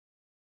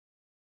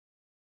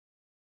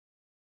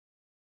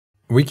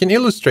We can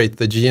illustrate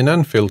the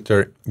GNN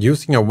filter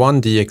using a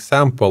 1D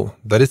example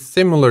that is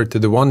similar to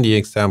the 1D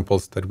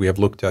examples that we have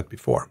looked at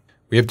before.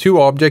 We have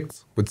two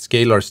objects with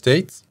scalar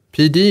states.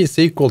 PD is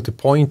equal to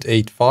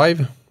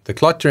 0.85, the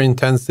clutter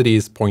intensity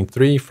is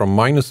 0.3 from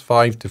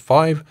 -5 to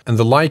 5, and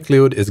the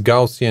likelihood is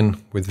Gaussian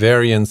with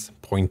variance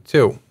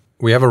 0.2.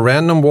 We have a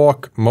random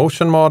walk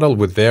motion model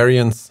with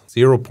variance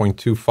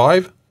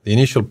 0.25. The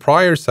initial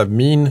priors have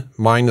mean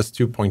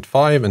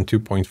 -2.5 and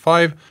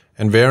 2.5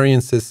 and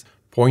variances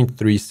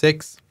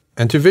 0.36.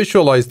 And to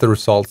visualize the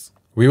results,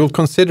 we will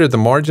consider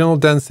the marginal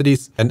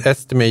densities and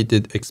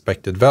estimated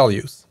expected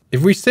values.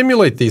 If we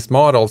simulate these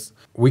models,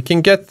 we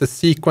can get the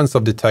sequence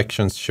of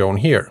detections shown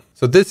here.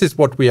 So this is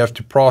what we have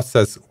to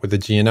process with the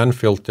GNN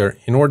filter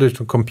in order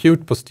to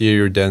compute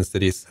posterior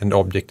densities and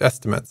object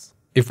estimates.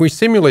 If we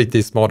simulate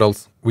these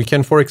models, we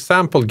can, for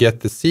example,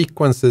 get the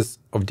sequences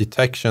of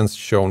detections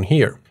shown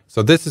here.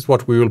 So this is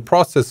what we will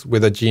process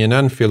with a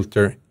GNN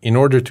filter in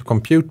order to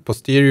compute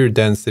posterior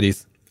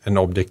densities and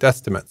object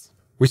estimates.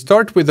 We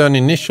start with an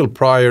initial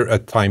prior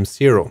at time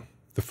 0.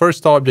 The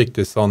first object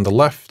is on the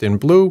left in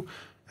blue,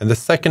 and the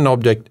second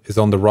object is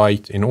on the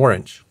right in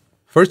orange.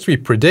 First we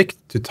predict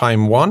to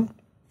time 1,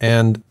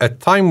 and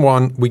at time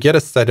 1 we get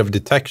a set of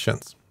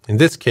detections. In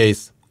this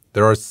case,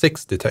 there are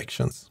 6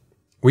 detections.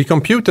 We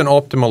compute an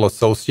optimal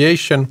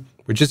association,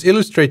 which is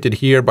illustrated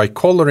here by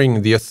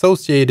coloring the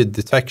associated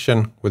detection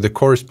with the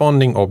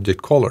corresponding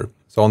object color.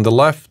 So on the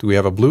left we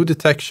have a blue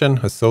detection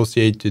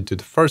associated to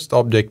the first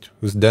object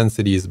whose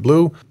density is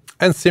blue,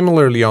 and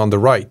similarly on the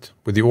right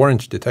with the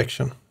orange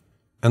detection.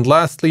 And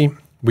lastly,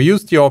 we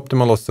use the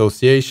optimal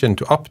association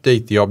to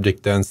update the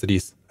object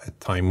densities at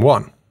time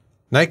 1.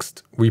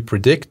 Next, we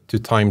predict to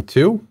time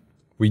 2.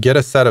 We get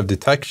a set of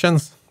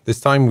detections. This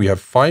time we have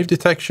 5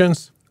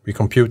 detections. We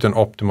compute an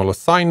optimal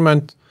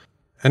assignment,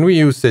 and we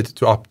use it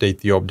to update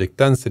the object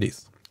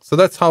densities. So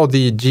that's how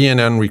the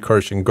GNN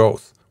recursion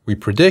goes. We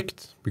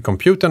predict, we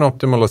compute an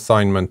optimal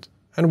assignment,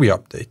 and we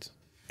update.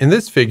 In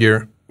this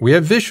figure, we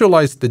have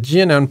visualized the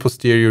GNN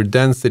posterior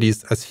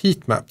densities as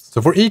heat maps.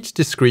 So for each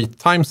discrete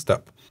time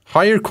step,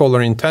 higher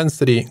color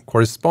intensity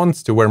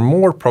corresponds to where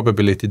more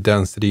probability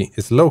density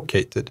is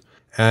located,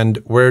 and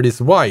where it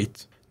is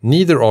white,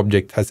 neither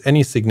object has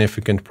any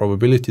significant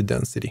probability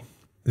density.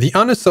 The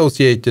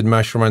unassociated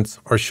measurements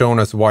are shown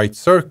as white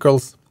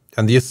circles,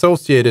 and the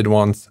associated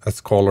ones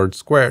as colored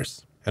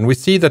squares. And we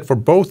see that for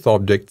both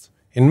objects,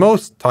 in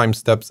most time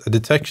steps a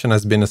detection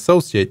has been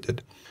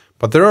associated,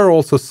 but there are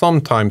also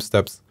some time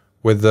steps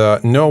with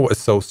no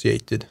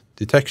associated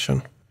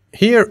detection.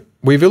 Here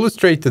we've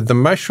illustrated the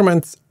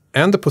measurements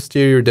and the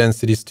posterior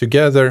densities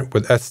together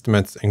with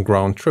estimates and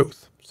ground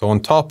truth. So on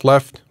top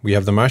left we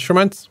have the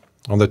measurements,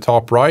 on the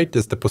top right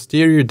is the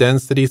posterior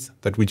densities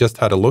that we just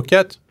had a look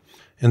at.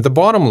 In the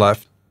bottom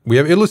left we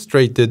have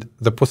illustrated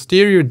the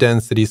posterior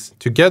densities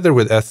together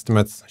with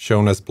estimates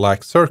shown as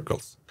black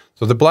circles.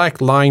 So the black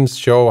lines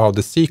show how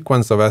the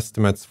sequence of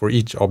estimates for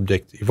each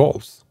object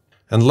evolves.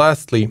 And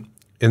lastly,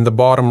 in the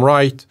bottom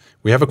right,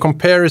 we have a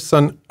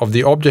comparison of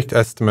the object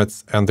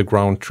estimates and the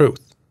ground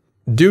truth.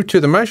 Due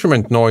to the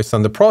measurement noise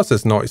and the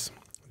process noise,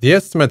 the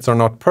estimates are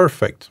not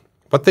perfect,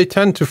 but they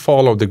tend to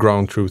follow the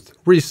ground truth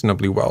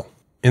reasonably well.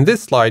 In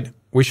this slide,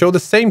 we show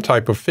the same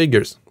type of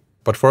figures,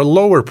 but for a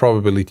lower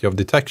probability of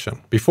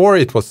detection. Before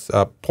it was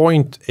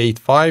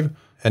 0.85,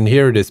 and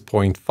here it is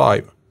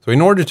 0.5. So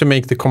in order to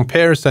make the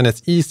comparison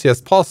as easy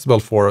as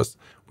possible for us,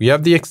 we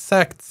have the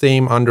exact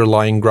same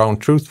underlying ground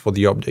truth for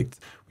the objects.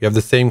 We have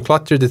the same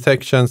clutter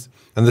detections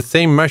and the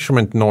same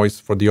measurement noise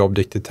for the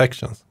object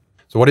detections.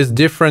 So what is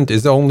different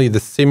is only the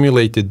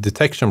simulated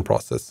detection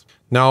process.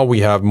 Now we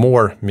have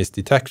more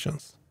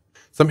misdetections.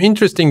 Some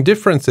interesting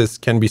differences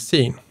can be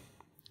seen.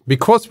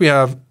 Because we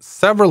have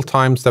several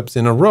time steps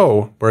in a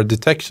row where a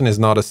detection is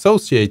not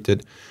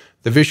associated,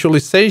 the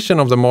visualization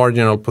of the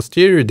marginal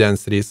posterior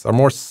densities are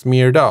more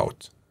smeared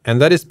out. And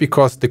that is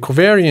because the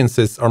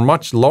covariances are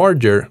much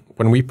larger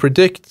when we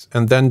predict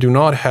and then do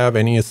not have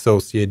any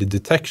associated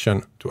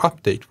detection to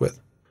update with.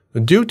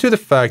 Due to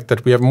the fact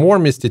that we have more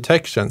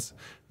misdetections,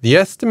 the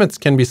estimates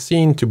can be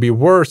seen to be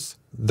worse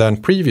than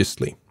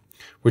previously,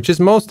 which is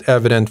most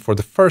evident for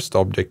the first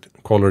object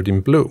colored in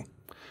blue.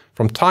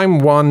 From time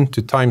 1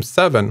 to time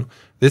 7,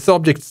 this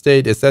object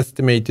state is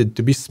estimated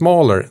to be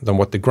smaller than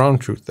what the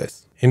ground truth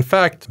is. In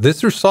fact,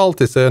 this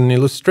result is an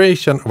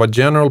illustration of a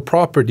general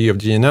property of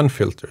GNN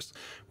filters,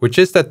 which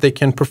is that they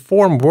can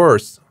perform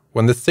worse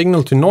when the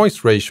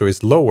signal-to-noise ratio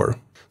is lower.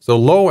 So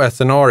low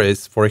SNR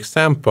is, for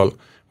example,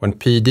 when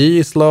PD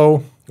is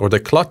low, or the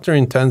clutter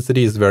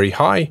intensity is very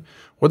high,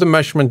 or the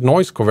measurement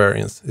noise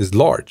covariance is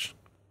large.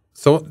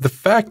 So the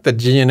fact that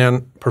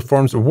GNN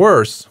performs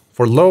worse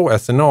for low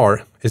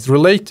SNR is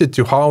related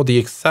to how the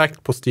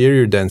exact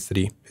posterior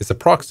density is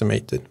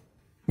approximated.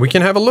 We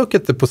can have a look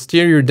at the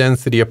posterior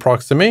density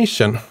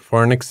approximation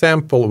for an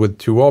example with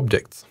two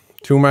objects.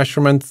 Two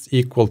measurements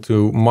equal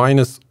to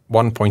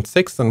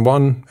 -1.6 and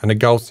 1 and a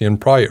Gaussian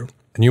prior.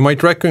 And you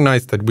might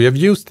recognize that we have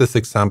used this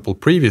example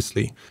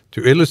previously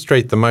to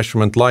illustrate the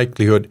measurement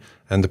likelihood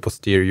and the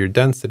posterior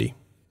density.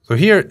 So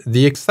here,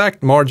 the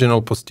exact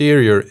marginal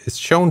posterior is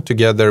shown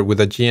together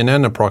with a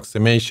GNN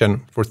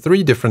approximation for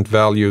 3 different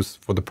values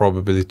for the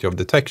probability of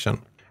detection.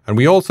 And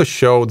we also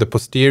show the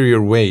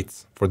posterior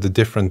weights for the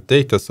different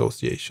data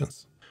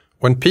associations.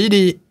 When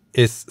PD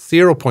is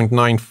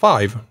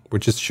 0.95,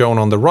 which is shown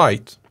on the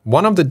right,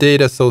 one of the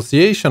data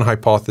association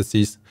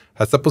hypotheses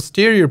has a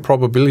posterior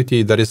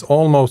probability that is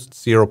almost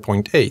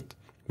 0.8,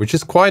 which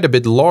is quite a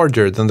bit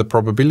larger than the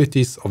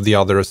probabilities of the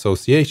other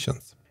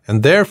associations.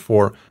 And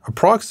therefore,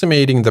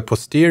 approximating the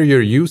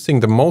posterior using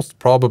the most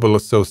probable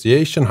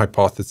association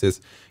hypothesis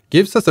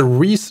gives us a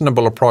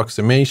reasonable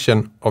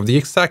approximation of the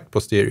exact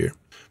posterior.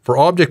 For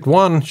object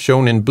 1,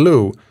 shown in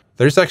blue,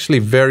 there is actually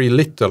very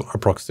little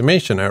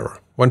approximation error.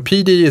 When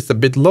PD is a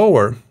bit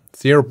lower,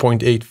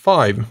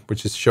 0.85,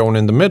 which is shown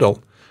in the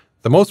middle,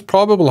 the most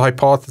probable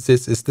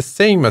hypothesis is the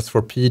same as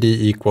for PD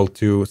equal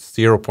to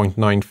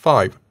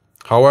 0.95.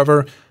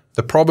 However,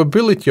 the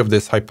probability of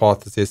this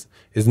hypothesis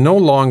is no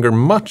longer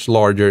much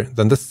larger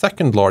than the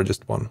second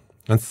largest one,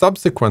 and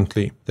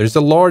subsequently, there is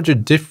a larger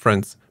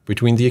difference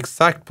between the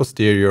exact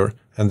posterior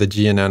and the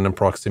GNN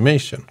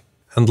approximation.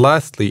 And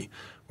lastly,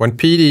 when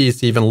PD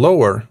is even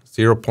lower,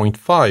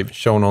 0.5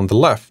 shown on the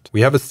left,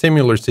 we have a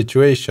similar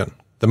situation.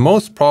 The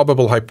most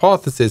probable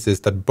hypothesis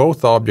is that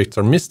both objects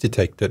are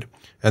misdetected,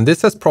 and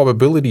this has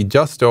probability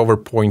just over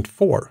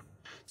 0.4.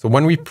 So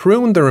when we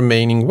prune the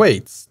remaining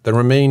weights, the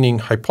remaining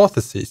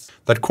hypotheses,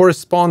 that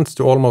corresponds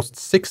to almost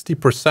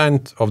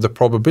 60% of the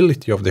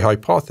probability of the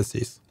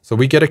hypothesis. So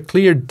we get a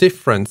clear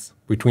difference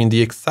between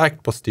the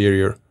exact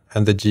posterior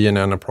and the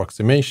GNN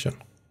approximation.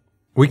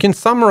 We can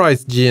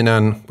summarize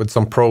GNN with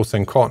some pros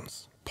and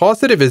cons.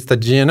 Positive is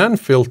that GNN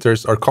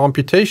filters are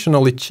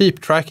computationally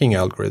cheap tracking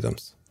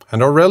algorithms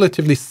and are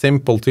relatively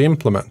simple to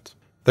implement.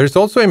 There's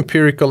also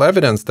empirical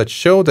evidence that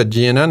show that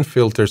GNN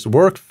filters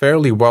work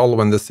fairly well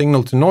when the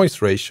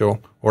signal-to-noise ratio,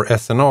 or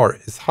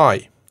SNR, is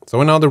high.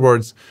 So in other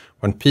words,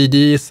 when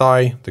PD is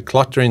high, the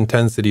clutter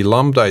intensity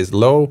lambda is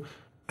low,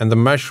 and the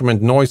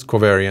measurement noise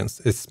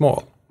covariance is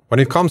small. When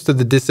it comes to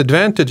the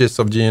disadvantages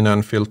of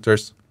GNN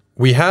filters,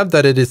 we have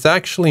that it is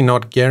actually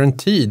not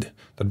guaranteed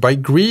that by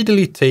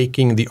greedily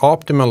taking the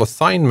optimal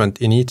assignment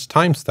in each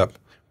time step,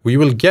 we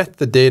will get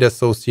the data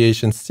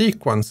association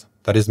sequence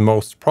that is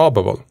most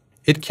probable.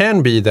 It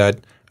can be that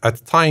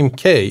at time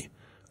k,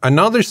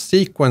 another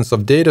sequence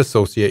of data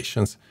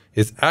associations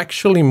is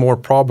actually more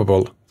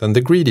probable than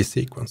the greedy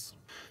sequence.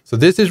 So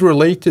this is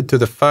related to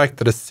the fact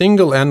that a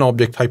single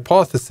n-object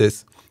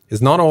hypothesis is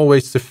not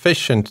always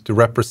sufficient to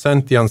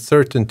represent the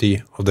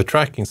uncertainty of the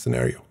tracking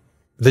scenario.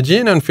 The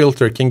GNN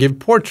filter can give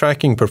poor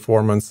tracking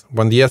performance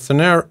when the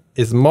SNR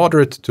is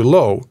moderate to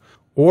low,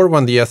 or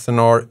when the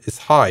SNR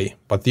is high,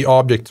 but the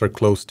objects are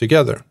close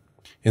together.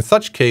 In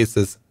such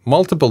cases,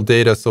 multiple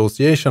data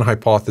association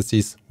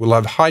hypotheses will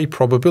have high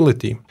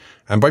probability,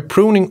 and by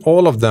pruning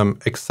all of them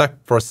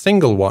except for a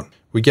single one,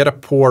 we get a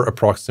poor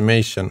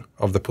approximation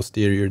of the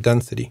posterior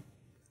density.